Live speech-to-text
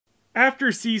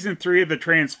After Season 3 of the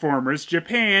Transformers,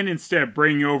 Japan, instead of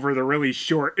bringing over the really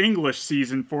short English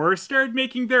Season 4, started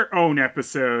making their own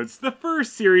episodes, the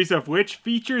first series of which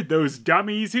featured those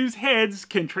dummies whose heads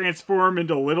can transform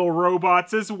into little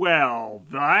robots as well,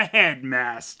 the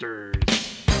Headmasters.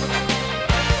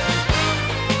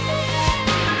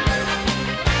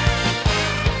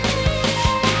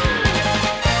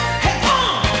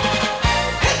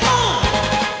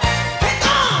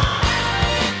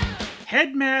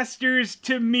 Headmasters,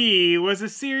 to me, was a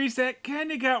series that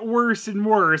kinda got worse and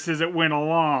worse as it went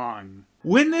along.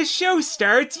 When this show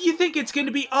starts, you think it's gonna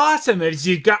be awesome as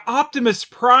you've got Optimus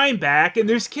Prime back and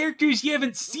there's characters you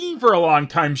haven't seen for a long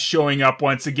time showing up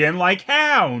once again, like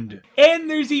Hound. And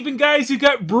there's even guys who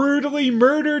got brutally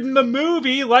murdered in the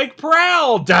movie, like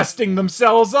Prowl, dusting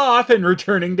themselves off and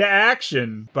returning to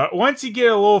action. But once you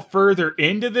get a little further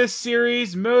into this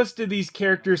series, most of these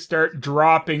characters start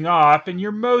dropping off and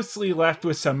you're mostly left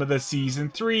with some of the Season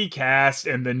 3 cast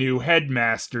and the new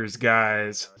Headmasters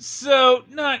guys. So,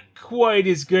 not quite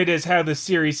as good as how the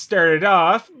series started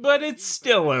off, but it's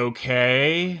still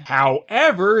okay.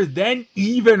 However, then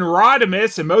even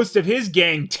Rodimus and most of his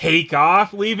gang take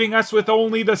off, leaving us with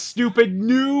only the stupid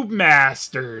Noob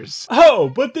Masters. Oh,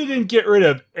 but they didn't get rid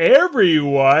of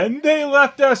everyone. They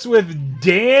left us with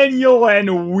Daniel and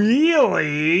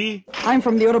Wheelie. I'm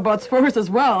from the Autobots first as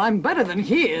well. I'm better than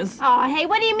he is. Oh, hey,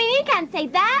 what do you mean you can't say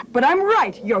that? But I'm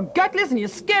right. You're gutless and you're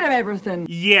scared of everything.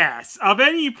 Yes, of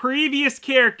any previous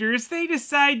characters, they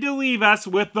decide to leave us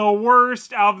with the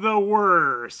worst of the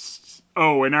worst.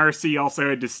 Oh, and RC also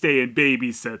had to stay and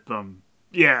babysit them.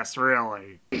 Yes,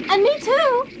 really. And me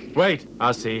too. Wait,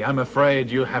 RC, I'm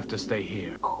afraid you have to stay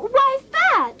here. Why is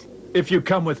that? If you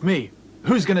come with me,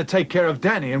 who's gonna take care of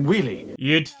Danny and Wheelie?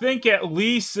 You'd think at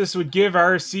least this would give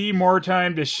RC more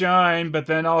time to shine, but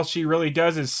then all she really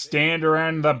does is stand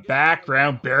around in the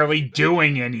background, barely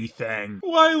doing anything.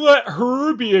 Why let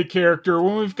her be a character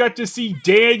when we've got to see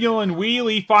Daniel and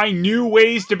Wheelie find new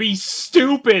ways to be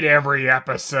stupid every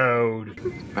episode?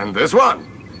 And this one?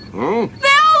 They all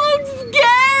look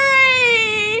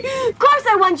scary! Of course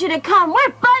I want you to come. We're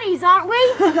buddies, aren't we?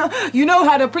 You know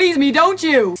how to please me, don't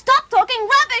you? Stop talking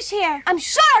rubbish here. I'm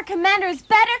sure our commander is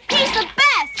better. He's the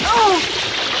best. Oh.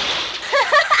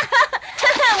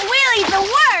 Wheelie's the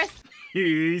worst.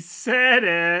 He said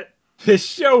it. The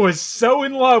show was so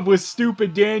in love with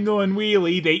stupid Daniel and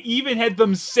Wheelie, they even had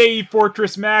them save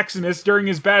Fortress Maximus during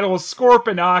his battle with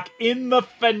Scorponok in the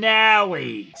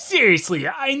finale. Seriously,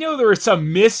 I know there were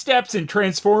some missteps in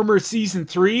Transformers Season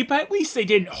 3, but at least they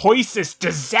didn't hoist this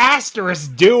disastrous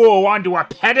duo onto a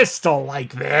pedestal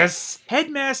like this.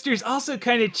 Headmasters also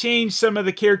kind of changed some of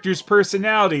the characters'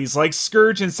 personalities, like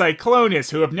Scourge and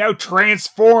Cyclonus, who have now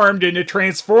transformed into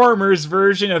Transformers'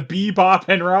 version of Bebop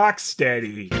and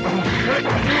Rocksteady.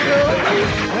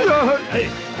 Hey,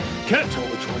 can't tell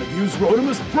which one of you's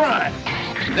Rodimus Prime.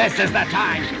 This is the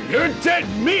time. You're dead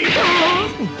meat.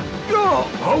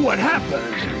 Oh, what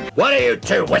happened? What are you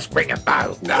two whispering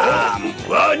about?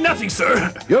 Nothing,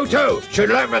 sir. You two should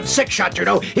learn from Six Shot, you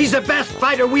know. He's the best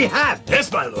fighter we have.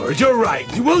 Yes, my lord, you're right.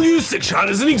 We'll use Six Shot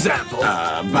as an example.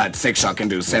 But Six Shot can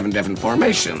do 7 different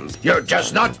formations. You're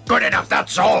just not good enough,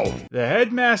 that's all. The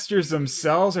Headmasters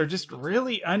themselves are just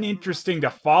really uninteresting to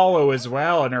follow as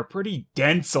well, and are pretty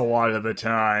dense a lot of the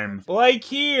time. Like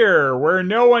here, where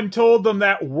no one told them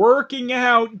that working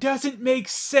out doesn't make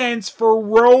sense for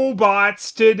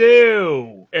robots to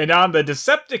do. And on the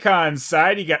Decepticon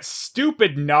side, you got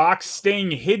stupid Nox staying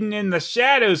hidden in the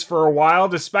shadows for a while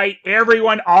despite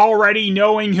everyone already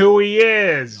knowing who he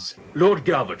is. Lord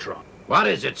Galvatron. What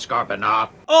is it, Scorponok?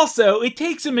 Also, it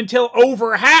takes him until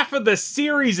over half of the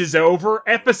series is over,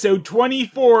 episode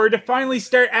 24, to finally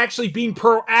start actually being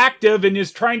proactive and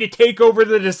is trying to take over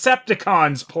the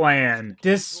Decepticons' plan.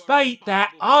 Despite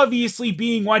that obviously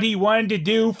being what he wanted to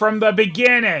do from the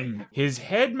beginning. His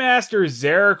Headmaster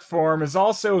Zarek form is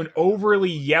also an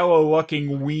overly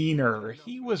yellow-looking wiener.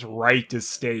 He was right to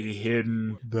stay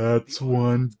hidden. That's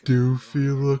one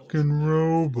doofy-looking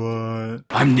robot.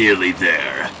 I'm nearly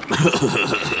there.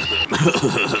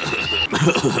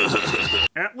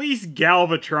 At least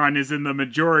Galvatron is in the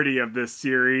majority of this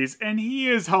series, and he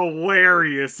is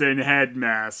hilarious in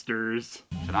Headmasters.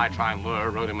 Should I try and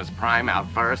lure Rodimus Prime out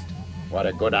first? What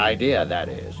a good idea that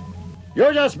is.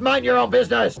 You just mind your own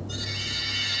business.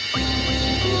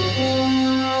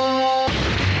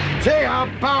 See how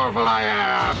powerful I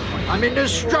am. I'm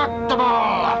indestructible.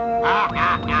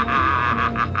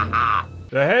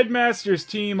 The Headmasters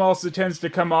team also tends to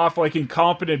come off like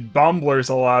incompetent bumblers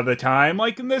a lot of the time,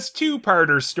 like in this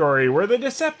two-parter story where the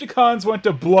Decepticons want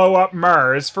to blow up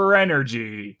Mars for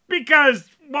energy. Because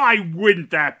Why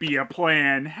wouldn't that be a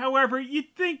plan? However,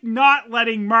 you'd think not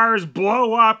letting Mars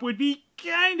blow up would be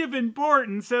kind of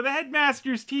important, so the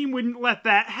Headmasters team wouldn't let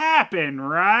that happen,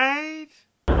 right?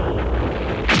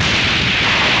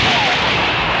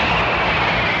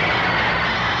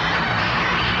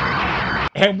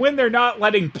 And when they're not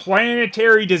letting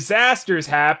planetary disasters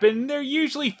happen, they're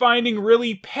usually finding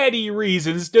really petty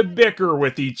reasons to bicker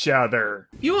with each other.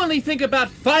 You only think about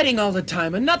fighting all the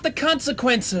time and not the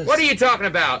consequences. What are you talking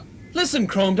about? Listen,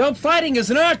 Chrome Dome, fighting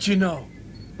is an art, you know.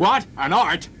 What? An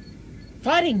art?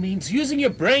 Fighting means using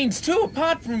your brains too,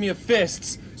 apart from your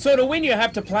fists. So to win, you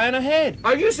have to plan ahead.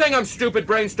 Are you saying I'm stupid,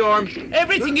 Brainstorm?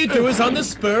 Everything you do is on the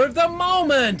spur of the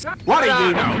moment. What do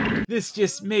you know? This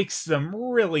just makes them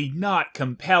really not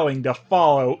compelling to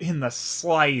follow in the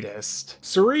slightest.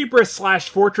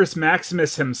 Cerebrus/Fortress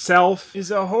Maximus himself is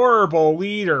a horrible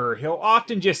leader. He'll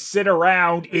often just sit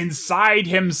around inside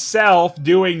himself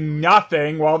doing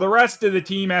nothing while the rest of the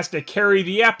team has to carry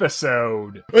the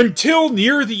episode. Until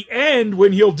near the end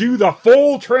when he'll do the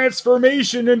full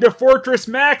transformation into Fortress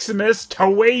Maximus to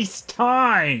waste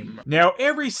time. Now,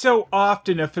 every so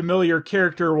often a familiar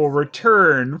character will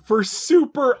return for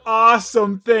super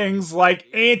awesome things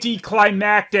like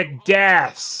anticlimactic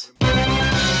deaths.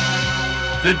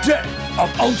 The death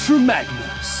of Ultra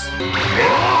Magnus.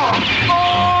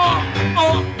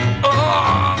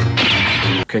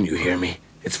 Can you hear me?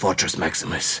 It's Fortress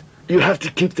Maximus. You have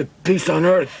to keep the peace on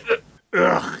Earth.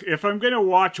 Ugh, if I'm gonna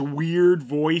watch weird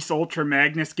voice Ultra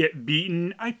Magnus get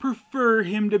beaten, I prefer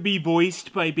him to be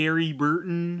voiced by Barry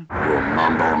Burton.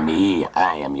 Remember me?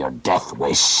 I am your death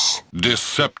wish.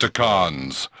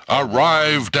 Decepticons,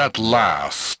 arrived at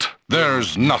last.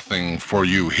 There's nothing for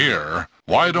you here.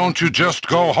 Why don't you just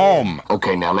go home?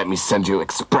 Okay, now let me send you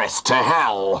express to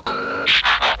hell.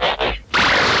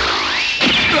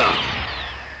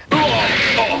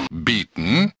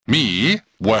 Beaten? Me?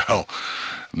 Well,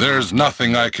 there's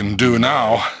nothing I can do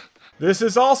now. This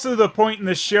is also the point in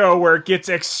the show where it gets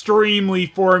extremely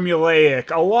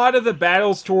formulaic. A lot of the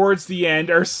battles towards the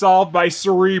end are solved by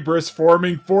Cerebrus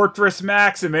forming Fortress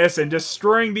Maximus and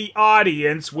destroying the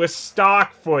audience with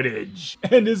stock footage,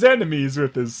 and his enemies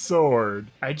with his sword.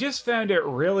 I just found it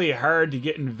really hard to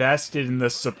get invested in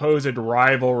the supposed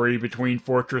rivalry between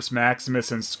Fortress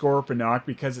Maximus and Scorponok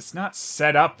because it's not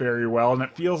set up very well, and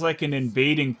it feels like an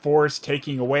invading force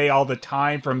taking away all the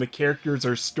time from the characters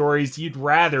or stories you'd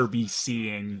rather be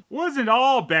seeing. Wasn't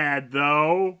all bad,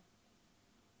 though.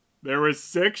 There was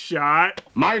Sixshot.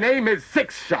 My name is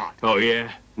Sixshot. Oh,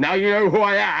 yeah? Now you know who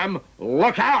I am.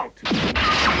 Look out!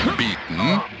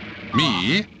 Beaten?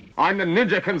 Me? I'm the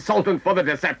ninja consultant for the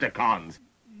Decepticons.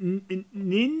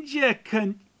 Ninja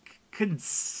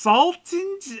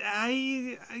consultant?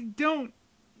 I don't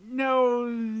know.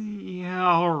 Yeah,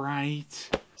 alright.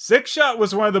 Sixshot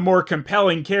was one of the more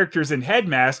compelling characters in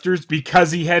Headmasters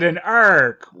because he had an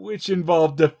arc, which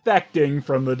involved defecting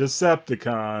from the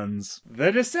Decepticons.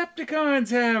 The Decepticons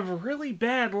have really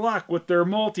bad luck with their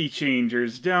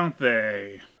multi-changers, don't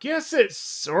they? Guess it's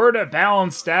sorta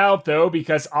balanced out though,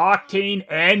 because Octane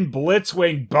and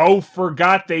Blitzwing both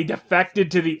forgot they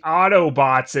defected to the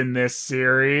Autobots in this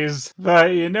series.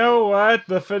 But you know what?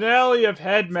 The finale of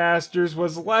Headmasters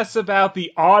was less about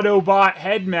the Autobot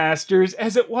Headmasters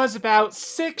as it was about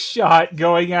Sixshot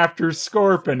going after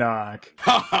Scorponok.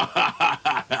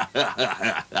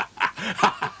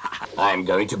 I'm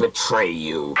going to betray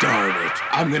you. Darn it.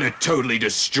 I'm gonna totally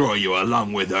destroy you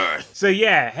along with Earth. So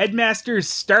yeah, Headmasters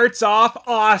starts off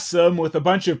awesome with a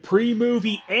bunch of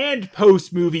pre-movie and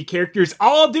post-movie characters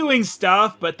all doing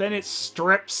stuff, but then it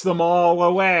strips them all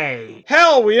away.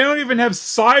 Hell, we don't even have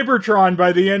Cybertron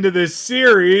by the end of this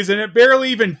series, and it barely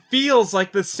even feels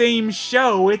like the same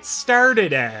show it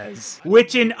started as.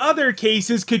 Which in other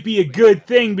cases could be a good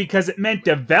thing because it meant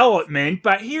development,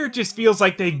 but here it just feels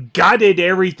like they gutted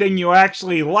everything you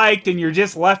actually liked and you're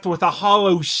just left with a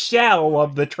hollow shell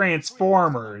of the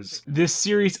Transformers. This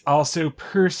series also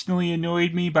personally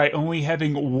annoyed me by only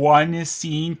having one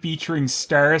scene featuring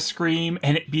Starscream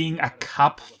and it being a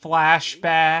Cup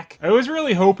flashback. I was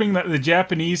really hoping that the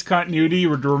Japanese continuity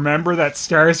would remember that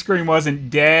Starscream wasn't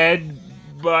dead,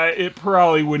 but it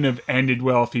probably wouldn't have ended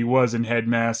well if he was in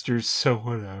Headmasters, so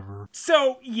whatever.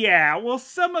 So, yeah, while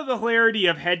some of the hilarity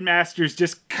of Headmasters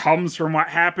just comes from what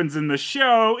happens in the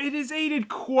show, it is aided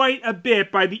quite a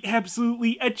bit by the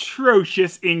absolutely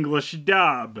atrocious English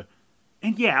dub.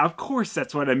 And yeah, of course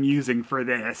that's what I'm using for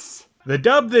this. The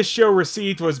dub this show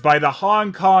received was by the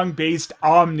Hong Kong-based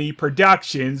Omni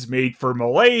Productions, made for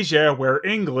Malaysia, where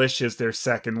English is their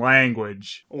second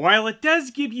language. While it does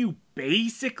give you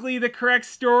basically the correct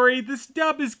story, this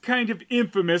dub is kind of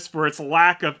infamous for its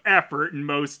lack of effort in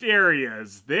most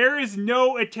areas. There is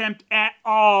no attempt at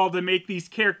all to make these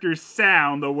characters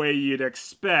sound the way you'd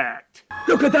expect.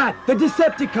 Look at that! The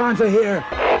Decepticons are here!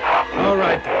 All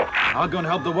right, then. I'll go and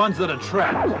help the ones that are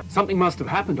trapped. Something must have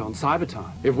happened on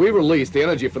Cybertron. If we release the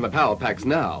energy from the power packs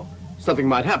now, something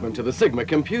might happen to the Sigma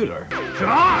computer.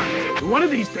 God! One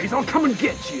of these days I'll come and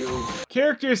get you!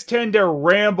 Characters tend to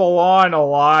ramble on a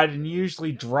lot and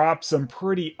usually drop some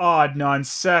pretty odd non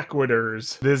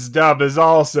sequiturs. This dub is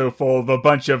also full of a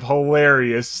bunch of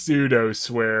hilarious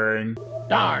pseudo-swearing.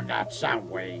 Darn that sound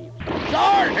wave.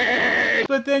 Darn it!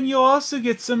 But then you'll also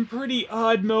get some pretty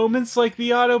odd moments like the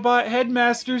Autobot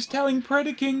Headmasters telling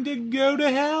Predaking to go to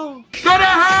hell. Go to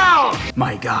hell!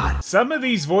 My god. Some of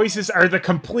these voices are the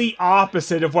complete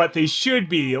opposite of what they should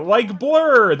be, like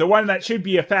Blur, the one that should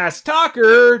be a fast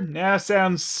talker, now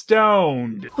sounds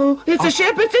stoned. Oh, it's a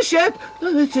ship! It's a ship!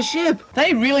 It's a ship!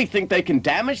 They really think they can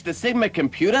damage the Sigma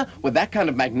computer with that kind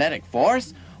of magnetic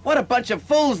force? What a bunch of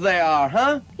fools they are,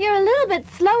 huh? You're a little bit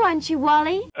slow, aren't you,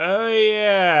 Wally? Oh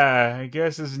yeah, I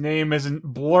guess his name isn't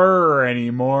Blur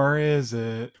anymore, is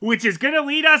it? Which is gonna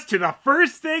lead us to the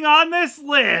first thing on this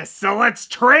list, so let's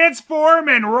transform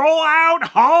and roll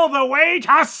out all the way to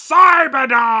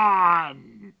Cyberdon!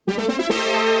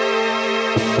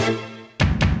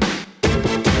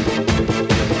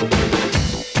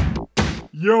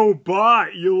 Yo,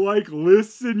 bot, you like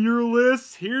lists in your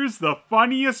lists? Here's the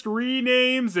funniest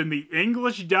renames in the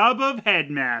English dub of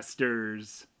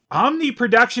Headmasters. Omni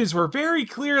Productions were very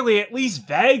clearly at least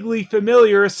vaguely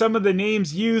familiar with some of the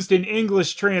names used in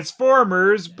English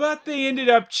Transformers, but they ended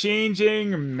up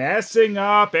changing, messing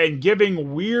up, and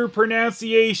giving weird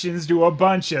pronunciations to a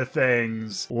bunch of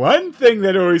things. One thing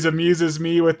that always amuses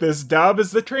me with this dub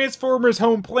is the Transformers'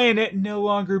 home planet no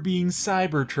longer being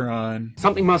Cybertron.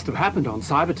 Something must have happened on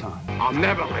Cybertron. I'll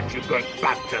never let you get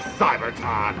back to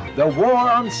Cybertron. The war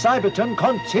on Cybertron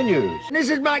continues. This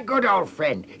is my good old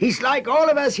friend. He's like all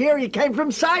of us here. He came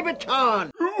from Cybertron.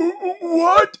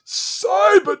 What?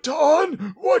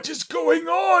 Cybertron? What is going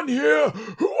on here?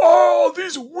 Who are all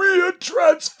these weird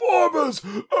Transformers?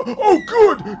 Oh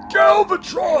good,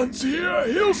 Galvatron's here.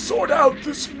 He'll sort out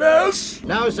this mess.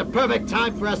 Now is the perfect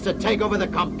time for us to take over the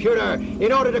computer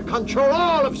in order to control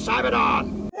all of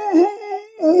Cyberdon.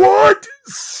 What?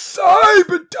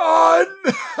 Cyberdon?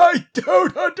 I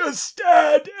don't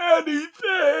understand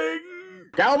anything.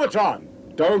 Galvatron,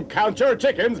 don't count your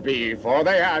chickens before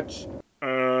they hatch.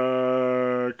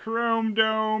 Chrome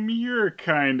Dome, you're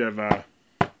kind of a...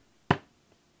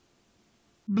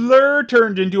 Blur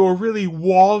turned into a really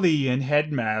Wally in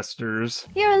Headmasters.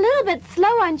 You're a little bit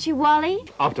slow, aren't you, Wally?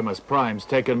 Optimus Prime's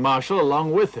taken Marshall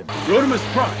along with him. Rodimus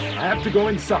Prime, I have to go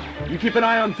inside. You keep an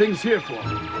eye on things here for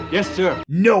me. Yes, sir.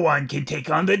 No one can take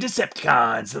on the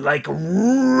Decepticons like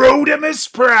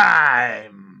Rodimus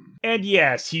Prime! And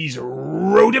yes, he's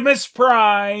Rodimus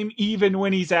Prime, even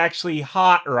when he's actually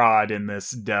Hot Rod in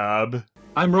this dub.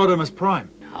 I'm Rodimus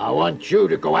Prime. I want you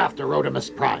to go after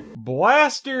Rodimus Prime.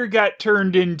 Blaster got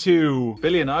turned into...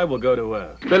 Billy and I will go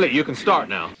to, Billy, you can start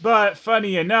now. But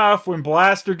funny enough, when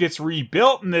Blaster gets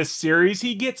rebuilt in this series,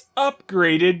 he gets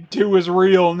upgraded to his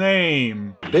real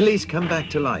name. Billy's come back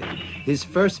to life. His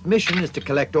first mission is to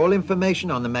collect all information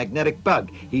on the magnetic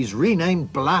bug. He's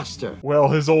renamed Blaster. Well,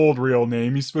 his old real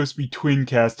name, he's supposed to be twin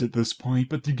cast at this point,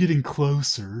 but they're getting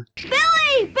closer.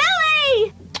 Billy!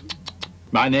 Billy!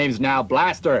 My name's now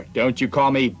Blaster. Don't you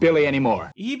call me Billy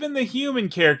anymore. Even the human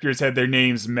characters had their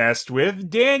names messed with.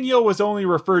 Daniel was only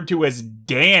referred to as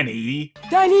Danny.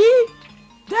 Danny!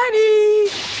 Danny!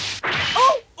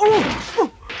 Oh!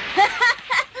 Oh!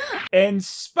 And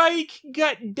Spike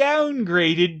got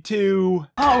downgraded to...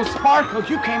 Oh, Sparkle,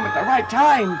 you came at the right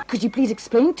time. Could you please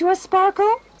explain to us,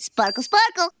 Sparkle? Sparkle,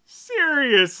 Sparkle.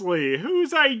 Seriously,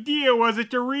 whose idea was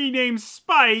it to rename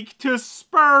Spike to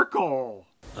Sparkle?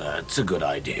 That's a good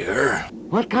idea.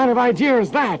 What kind of idea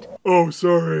is that? Oh,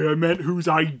 sorry, I meant whose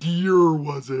idea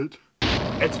was it?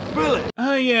 It's Philip.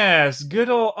 Ah yes, good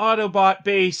old Autobot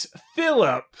base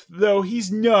Philip, though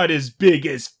he's not as big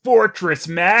as Fortress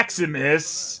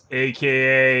Maximus,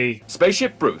 aka...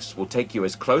 Spaceship Bruce will take you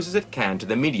as close as it can to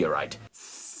the meteorite.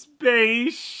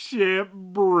 Spaceship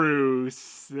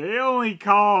Bruce. They only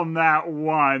call him that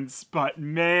once, but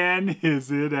man,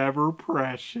 is it ever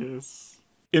precious.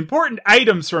 Important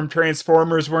items from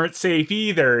Transformers weren't safe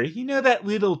either. You know that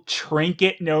little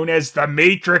trinket known as the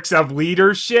Matrix of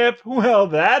Leadership? Well,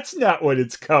 that's not what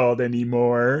it's called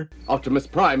anymore. Optimus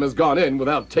Prime has gone in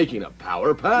without taking a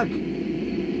power pack.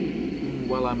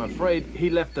 Well, I'm afraid he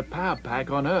left the power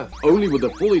pack on Earth. Only with a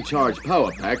fully charged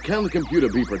power pack can the computer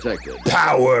be protected.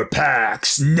 Power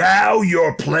packs. Now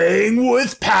you're playing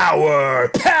with power.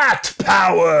 Packed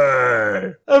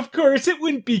power. Of course, it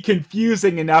wouldn't be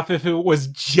confusing enough if it was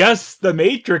just the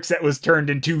Matrix that was turned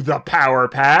into the power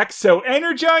pack. So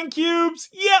Energon cubes,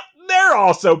 yep, they're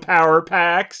also power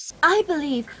packs. I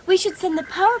believe we should send the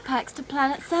power packs to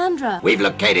planet Sandra. We've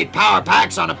located power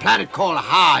packs on a planet called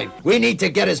Hive. We need to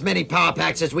get as many power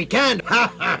packs as we can.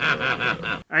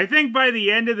 I think by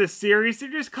the end of the series, they're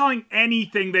just calling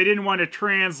anything they didn't want to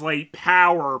translate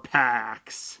power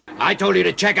packs. I told you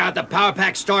to check out the power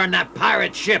pack store on that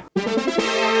pirate ship.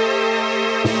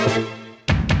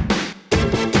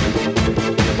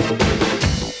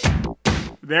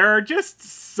 There are just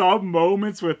some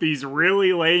moments with these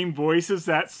really lame voices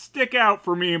that stick out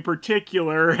for me in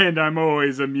particular, and I'm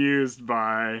always amused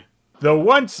by. The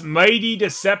once mighty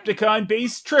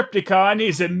Decepticon-based Tripticon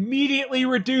is immediately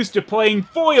reduced to playing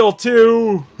foil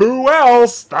to... who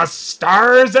else? The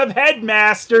stars of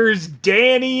Headmasters,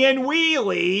 Danny and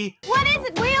Wheelie. What is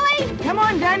it, Wheelie? Come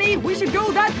on, Danny. We should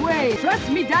go that way. Trust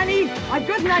me, Danny. I've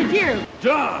got an idea.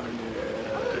 Done.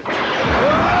 Oh,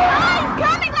 he's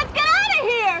coming. Let's get out of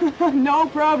here. No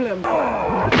problem.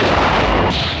 Oh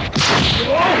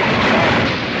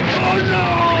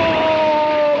no!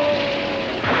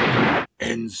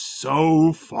 And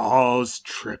so falls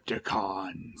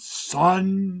Tripticon,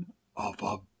 son of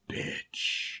a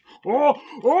bitch. Oh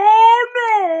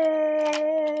no!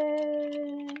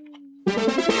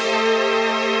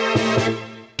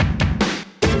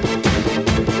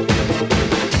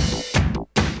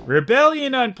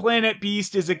 Rebellion on Planet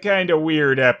Beast is a kinda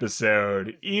weird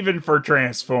episode, even for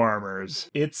Transformers.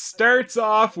 It starts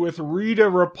off with Rita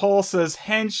Repulsa's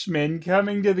henchmen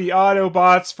coming to the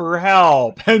Autobots for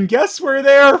help, and guess where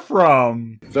they're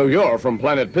from? So you're from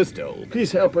Planet Pisto.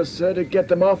 Please help us, sir, to get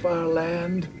them off our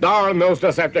land. Darn those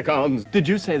Decepticons! Did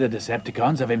you say the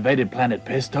Decepticons have invaded Planet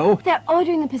Pisto? They're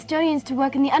ordering the Pistonians to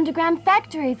work in the underground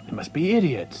factories. They must be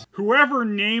idiots. Whoever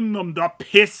named them the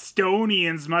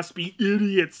Pistonians must be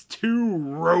idiots too,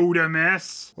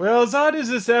 Rodimus. Well, as odd as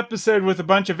this episode with a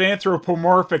bunch of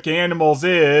anthropomorphic animals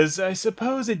is, I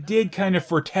suppose it did kind of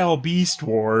foretell Beast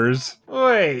Wars.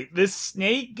 Wait, this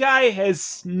snake guy has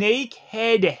snake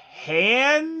head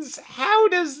hands? How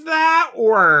does that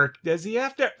work? Does he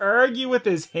have to argue with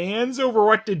his hands over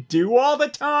what to do all the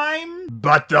time?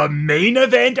 But the main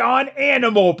event on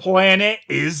Animal Planet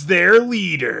is their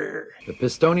leader. The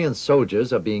Pistonian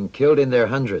soldiers are being killed in their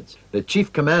hundreds. The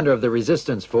chief commander of the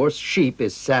resistance force, Sheep,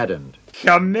 is saddened.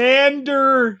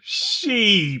 Commander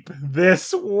Sheep.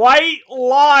 This white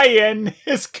lion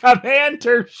is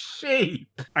Commander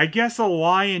Sheep. I guess a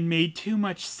lion made too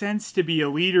much sense to be a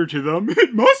leader to them.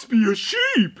 It must be a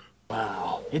sheep.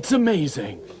 Wow, it's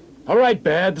amazing. All right,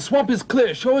 Bad, the swamp is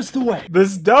clear. Show us the way.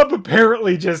 This dub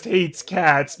apparently just hates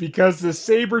cats because the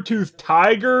saber-toothed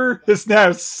tiger is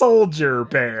now Soldier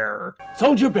Bear.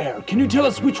 Soldier Bear, can you tell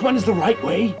us which one is the right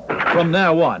way? From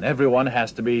now on, everyone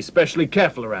has to be especially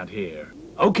careful around here.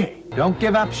 Okay. Don't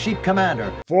give up, Sheep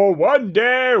Commander. For one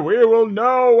day we will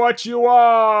know what you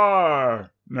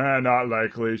are. Nah, not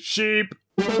likely. Sheep.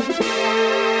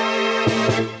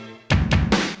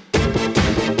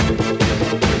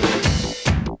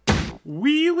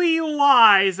 Wheelie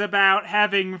lies about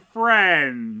having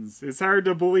friends. It's hard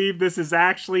to believe this is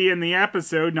actually in the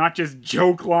episode, not just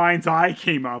joke lines I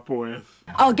came up with.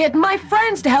 I'll get my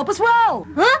friends to help as well.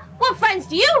 Huh? What friends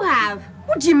do you have?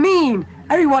 What do you mean?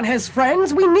 Everyone has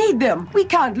friends. We need them. We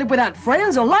can't live without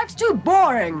friends or life's too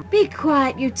boring. Be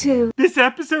quiet, you two. This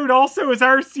episode also is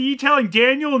RC telling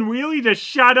Daniel and Wheelie to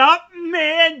shut up.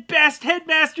 Man, best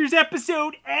Headmasters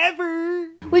episode ever.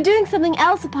 We're doing something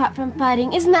else apart from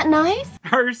fighting. Isn't that nice?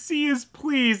 RC is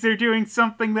pleased they're doing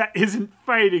something that isn't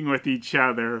fighting with each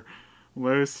other.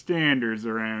 Low standards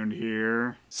around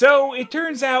here. So, it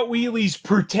turns out Wheelie's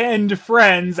pretend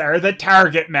friends are the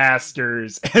Target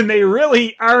Masters, and they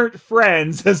really aren't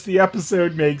friends, as the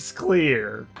episode makes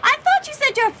clear. I thought you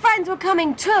said your friends were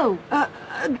coming too.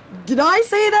 Did I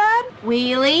say that?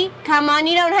 Wheelie, come on,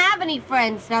 you don't have any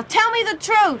friends. Now tell me the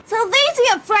truth. So these are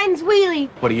your friends, Wheelie.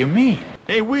 What do you mean?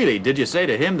 Hey, Wheelie, did you say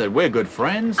to him that we're good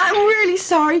friends? I'm really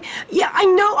sorry. Yeah, I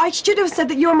know I should have said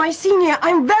that you're my senior.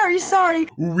 I'm very sorry.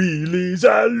 Wheelie's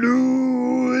a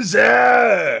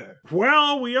loser.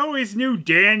 Well, we always knew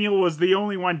Daniel was the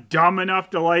only one dumb enough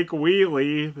to like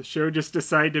Wheelie. The show just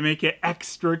decided to make it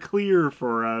extra clear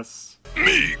for us.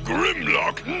 Me,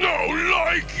 Grimlock, no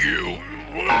like you.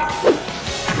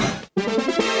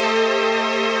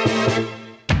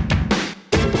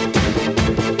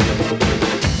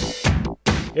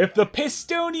 If the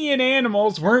Pistonian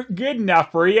animals weren't good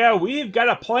enough for you, we've got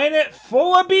a planet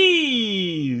full of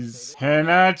bees! And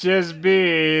not just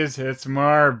bees, it's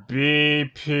more bee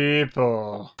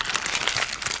people.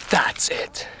 That's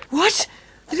it. What?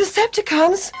 The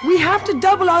Decepticons? We have to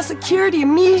double our security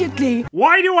immediately.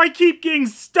 Why do I keep getting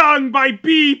stung by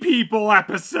bee people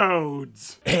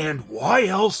episodes? And why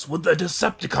else would the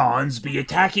Decepticons be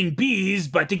attacking bees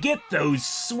but to get those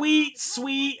Sweet,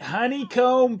 sweet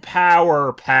honeycomb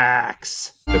power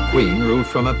packs. The Queen ruled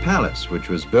from a palace, which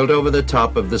was built over the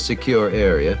top of the secure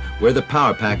area where the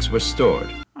power packs were stored.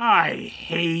 I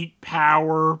hate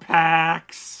power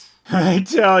packs. I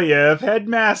tell you, if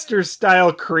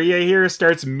Headmasters-style Kriya here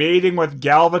starts mating with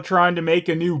Galvatron to make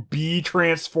a new bee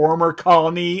transformer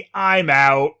colony, I'm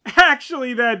out.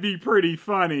 Actually, that'd be pretty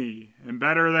funny. And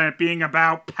better than it being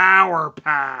about power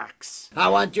packs. I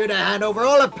want you to hand over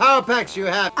all the power packs you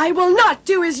have. I will not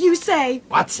do as you say.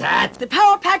 What's that? The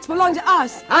power packs belong to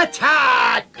us.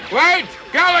 Attack! Wait!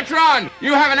 Galvatron!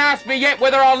 You haven't asked me yet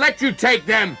whether I'll let you take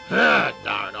them!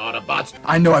 Darn Autobots.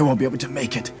 I know I won't be able to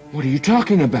make it. What are you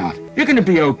talking about? You're gonna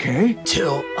be okay.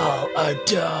 Till all are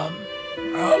dumb.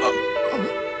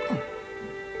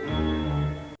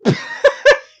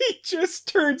 Just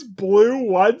turns blue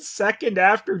 1 second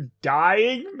after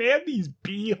dying? Man, these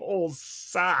bee holes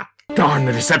suck. Darn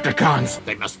the Decepticons.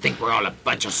 They must think we're all a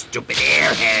bunch of stupid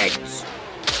airheads.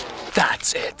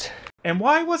 That's it. And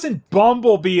why wasn't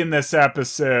Bumblebee in this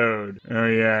episode? Oh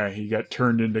yeah, he got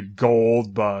turned into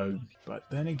Goldbug. But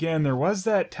then again, there was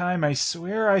that time I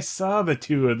swear I saw the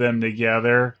two of them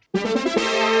together.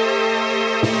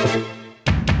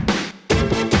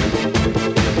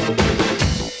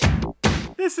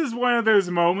 This is one of those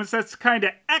moments that's kind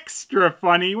of extra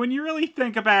funny when you really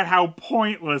think about how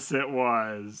pointless it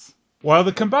was. While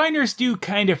the Combiners do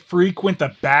kind of frequent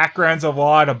the backgrounds of a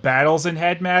lot of battles in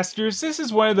Headmasters, this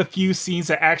is one of the few scenes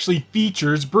that actually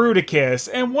features Bruticus,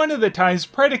 and one of the times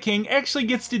Predaking actually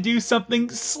gets to do something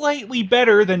slightly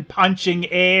better than punching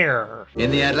air.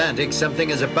 In the Atlantic, something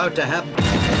is about to happen.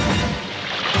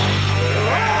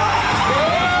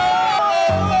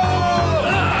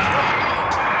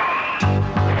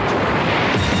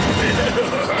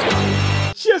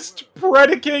 Just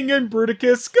Predaking and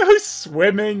Bruticus go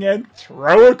swimming and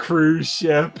throw a cruise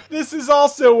ship. This is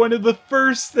also one of the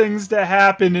first things to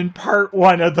happen in part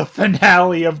 1 of the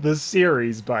finale of the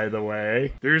series, by the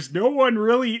way. There's no one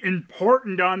really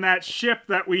important on that ship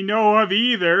that we know of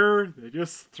either. They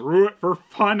just threw it for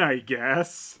fun, I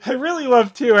guess. I really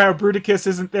love, too, how Bruticus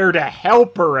isn't there to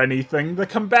help or anything. The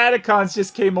Combaticons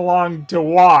just came along to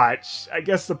watch. I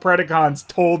guess the Predacons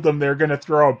told them they were gonna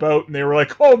throw a boat, and they were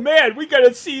like, oh man, we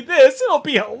gotta see this, it'll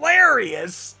be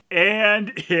hilarious!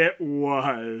 And it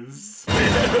was.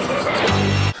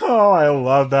 Oh, I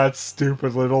love that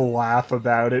stupid little laugh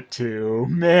about it too.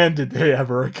 Man, did they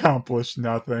ever accomplish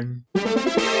nothing.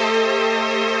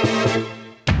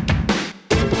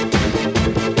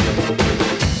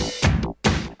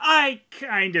 I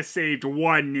kinda saved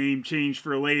one name change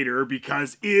for later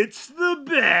because it's the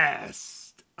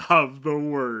best of the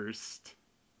worst.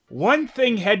 One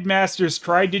thing Headmasters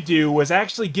tried to do was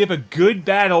actually give a good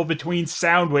battle between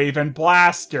Soundwave and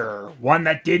Blaster. One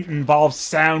that didn't involve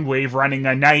Soundwave running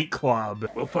a nightclub.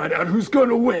 We'll find out who's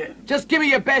gonna win. Just give me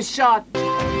your best shot.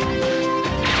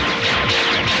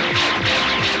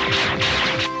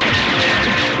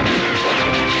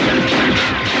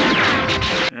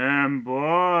 And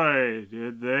boy,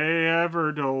 did they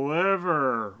ever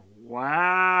deliver.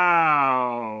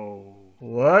 Wow.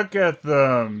 Look at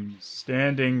them,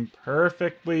 standing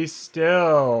perfectly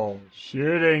still,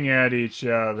 shooting at each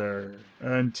other,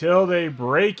 until they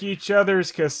break each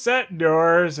other's cassette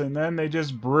doors, and then they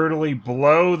just brutally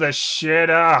blow the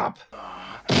shit up.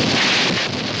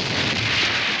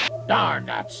 Darn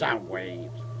that Soundwave.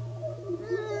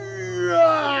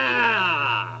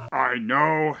 I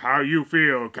know how you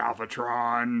feel,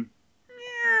 Galvatron.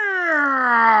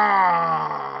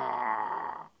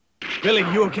 Billy,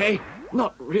 you okay?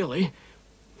 Not really.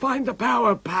 Find the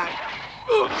power pack.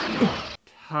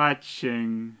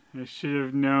 Touching. I should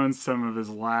have known some of his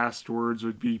last words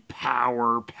would be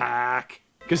power pack.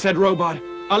 Cassette Robot,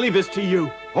 I'll leave this to you.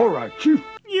 All right, Chief.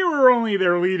 You were only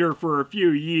their leader for a few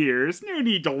years. No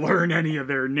need to learn any of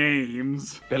their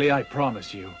names. Billy, I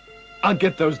promise you, I'll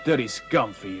get those dirty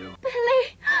scum for you.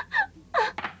 Billy!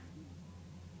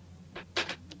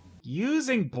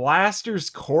 Using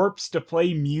Blaster's corpse to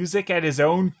play music at his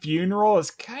own funeral is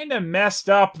kinda messed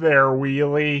up there,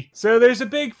 Wheelie. So there's a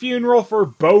big funeral for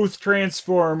both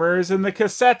Transformers, and the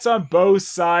cassettes on both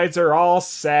sides are all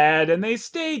sad, and they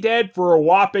stay dead for a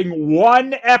whopping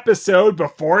 1 episode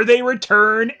before they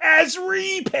return as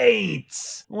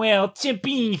repaints. Well, to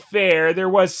be fair, there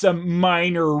was some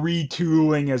minor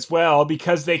retooling as well,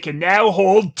 because they can now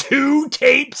hold 2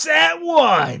 tapes at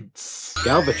once.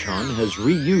 Galvatron has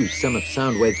reused some of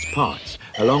Soundwave's parts,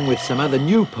 along with some other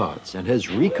new parts, and has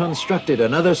reconstructed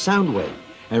another Soundwave,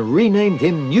 and renamed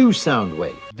him New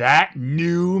Soundwave. That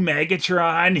new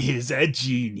Megatron is a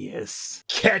genius.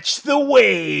 Catch the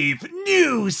wave,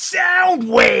 New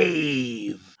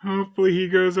Soundwave! Hopefully he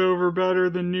goes over better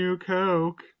than New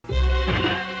Coke.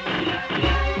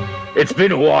 It's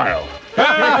been a while.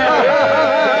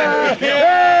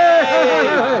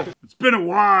 It's been a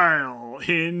while,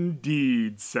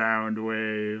 indeed,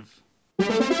 Soundwave.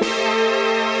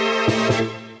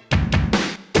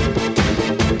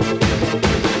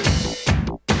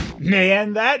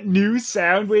 Man, that new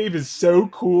Soundwave is so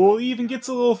cool. He even gets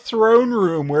a little throne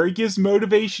room where he gives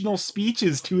motivational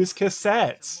speeches to his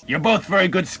cassettes. You're both very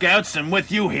good scouts, and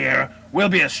with you here, we'll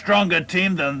be a stronger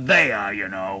team than they are, you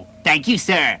know. Thank you,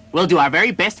 sir. We'll do our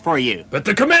very best for you. But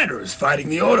the commander is fighting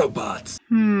the Autobots.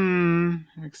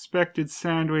 Expected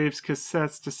Soundwave's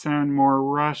cassettes to sound more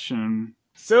Russian.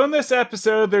 So in this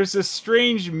episode, there's a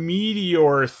strange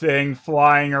meteor thing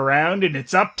flying around, and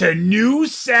it's up to New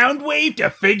Soundwave to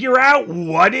figure out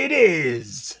what it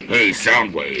is. Hey,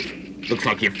 Soundwave. Looks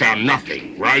like you found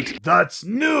nothing, right? That's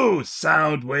New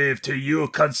Soundwave to you,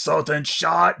 Consultant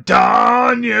Shot.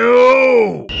 Darn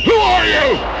you! Who are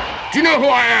you? Do you know who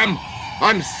I am?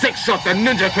 I'm Six Shot, the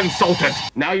Ninja Consultant.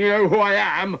 Now you know who I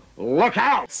am. Look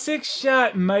out! Six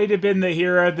Shot might have been the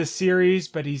hero of the series,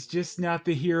 but he's just not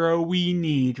the hero we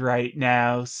need right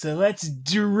now. So let's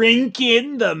drink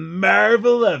in the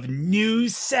marvel of New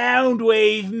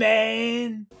Soundwave,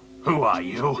 man. Who are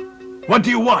you? What do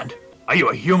you want? Are you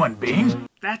a human being?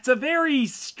 That's a very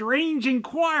strange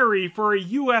inquiry for a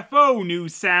UFO, New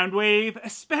Soundwave,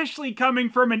 especially coming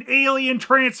from an alien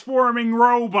transforming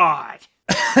robot.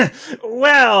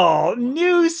 Well,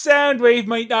 New Soundwave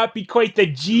might not be quite the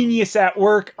genius at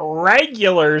work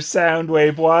regular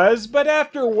Soundwave was, but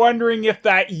after wondering if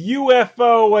that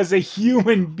UFO was a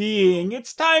human being,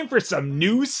 it's time for some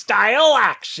new style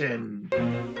action.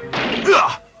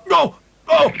 Ugh! No!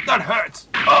 Oh, that hurts!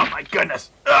 Oh my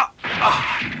goodness!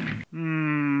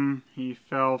 He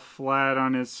fell flat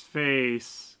on his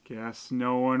face. Guess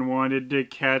no one wanted to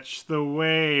catch the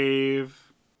wave.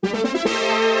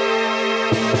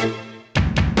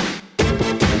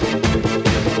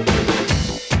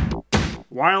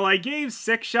 While I gave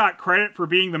Six Shot credit for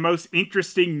being the most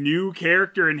interesting new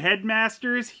character in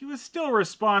Headmasters, he was still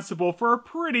responsible for a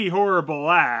pretty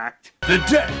horrible act. The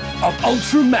death of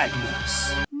Ultra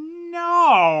Magnus.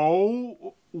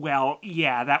 No. Well,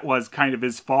 yeah, that was kind of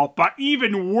his fault, but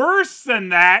even worse than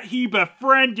that, he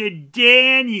befriended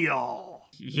Daniel.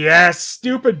 Yes,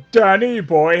 stupid Dunny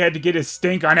boy had to get his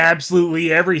stink on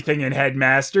absolutely everything in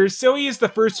Headmasters, so he is the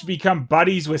first to become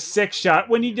buddies with Six Shot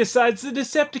when he decides the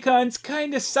Decepticons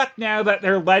kinda suck now that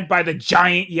they're led by the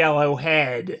giant yellow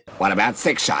head. What about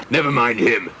Six Shot? Never mind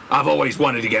him. I've always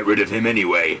wanted to get rid of him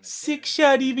anyway. Six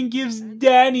Shot even gives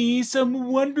Danny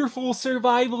some wonderful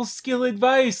survival skill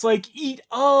advice, like eat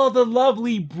all the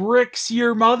lovely bricks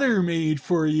your mother made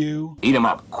for you. Eat him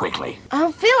up quickly. I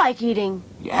don't feel like eating.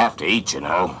 You have to eat, you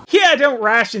know. Yeah, don't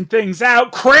ration things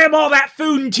out. Cram all that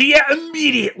food into you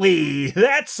immediately.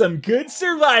 That's some good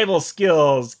survival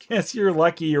skills. Guess you're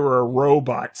lucky you're a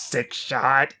robot, Six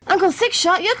Shot. Uncle Six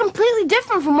Shot, you're completely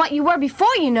different from what you were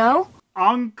before, you know.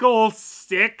 Uncle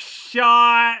Six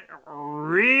Shot?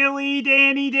 Really,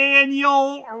 Danny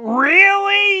Daniel?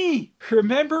 Really?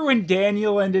 Remember when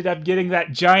Daniel ended up getting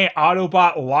that giant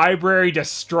Autobot library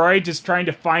destroyed just trying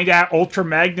to find out Ultra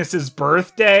Magnus's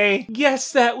birthday?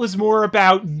 Guess that was more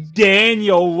about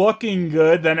Daniel looking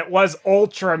good than it was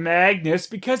Ultra Magnus,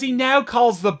 because he now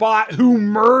calls the bot who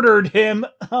murdered him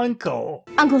Uncle.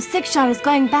 Uncle Six Shot is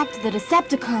going back to the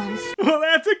Decepticons. Well,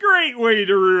 that's a great way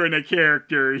to ruin a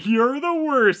character. You're the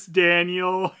worst,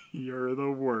 Daniel. You're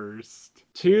the worst.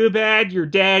 Too bad your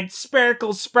dad,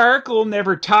 Sparkle,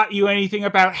 never taught you anything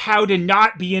about how to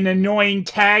not be an annoying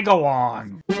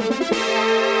tag-along.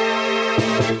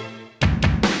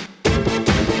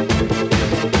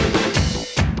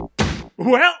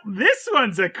 Well, this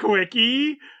one's a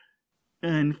quickie.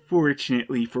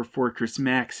 Unfortunately for Fortress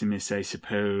Maximus, I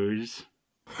suppose.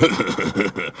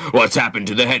 What's happened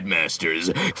to the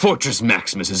Headmasters? Fortress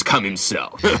Maximus has come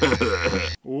himself.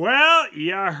 Well,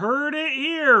 you heard it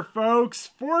here, folks.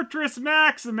 Fortress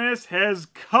Maximus has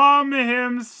come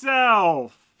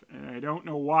himself. And I don't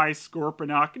know why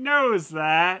Scorponok knows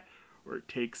that, or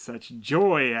takes such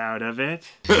joy out of it.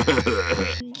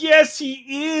 Yes,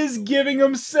 he is giving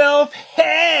himself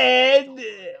head!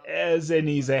 As in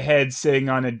he's a head sitting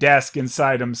on a desk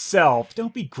inside himself.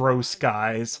 Don't be gross,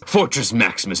 guys. Fortress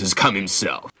Maximus has come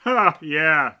himself. Huh,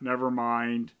 yeah, never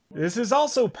mind. This is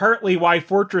also partly why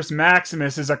Fortress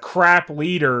Maximus is a crap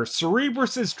leader.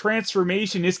 Cerebrus's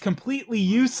transformation is completely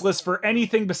useless for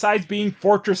anything besides being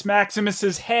Fortress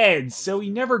Maximus's head, so he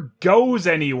never goes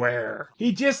anywhere.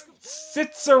 He just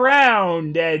sits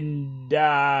around and,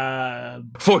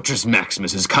 Fortress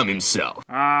Maximus has come himself.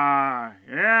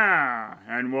 Yeah,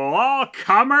 and we'll all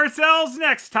come ourselves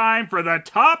next time for the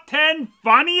top 10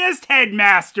 funniest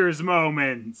Headmasters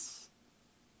moments.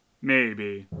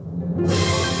 Maybe.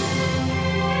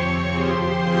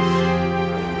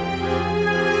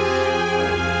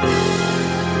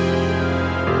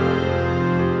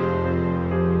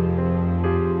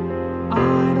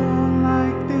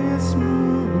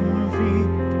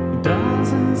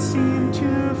 Doesn't seem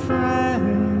too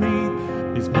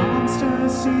friendly. These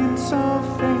monsters seem so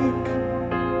fake.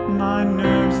 My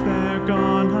nerves, they're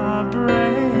gonna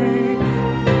break.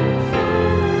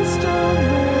 Please don't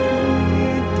let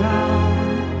me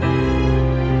down.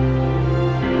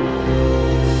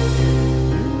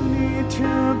 You need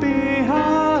to be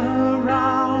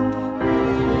around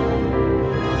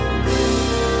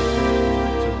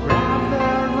to grab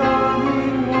that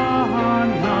running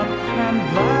one up and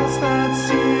blast that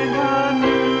scene a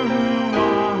new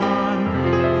one.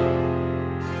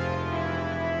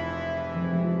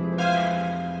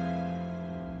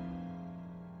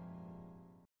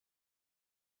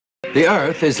 The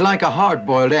Earth is like a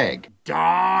hard-boiled egg.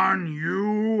 Darn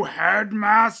you,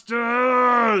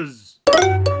 Headmasters!